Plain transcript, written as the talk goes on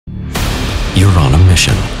You're on a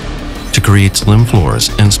mission to create slim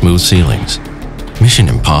floors and smooth ceilings. Mission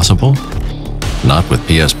impossible? Not with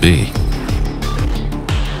PSB.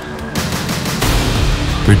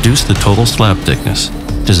 Reduce the total slab thickness.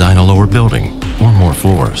 Design a lower building or more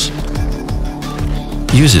floors.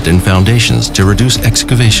 Use it in foundations to reduce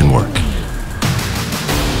excavation work.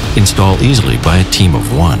 Install easily by a team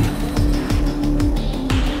of one.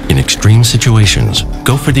 In extreme situations,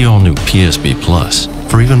 go for the all-new PSB PLUS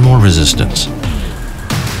for even more resistance.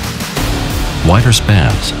 Wider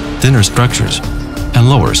spans, thinner structures, and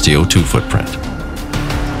lower CO2 footprint.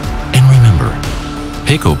 And remember,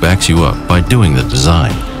 Peikko backs you up by doing the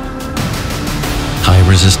design. High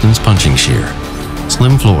resistance punching shear,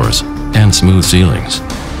 slim floors, and smooth ceilings.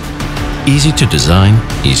 Easy to design,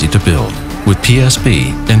 easy to build with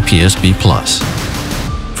PSB and PSB PLUS.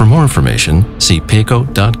 For more information, see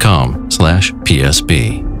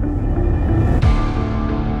peikko.com/PSB.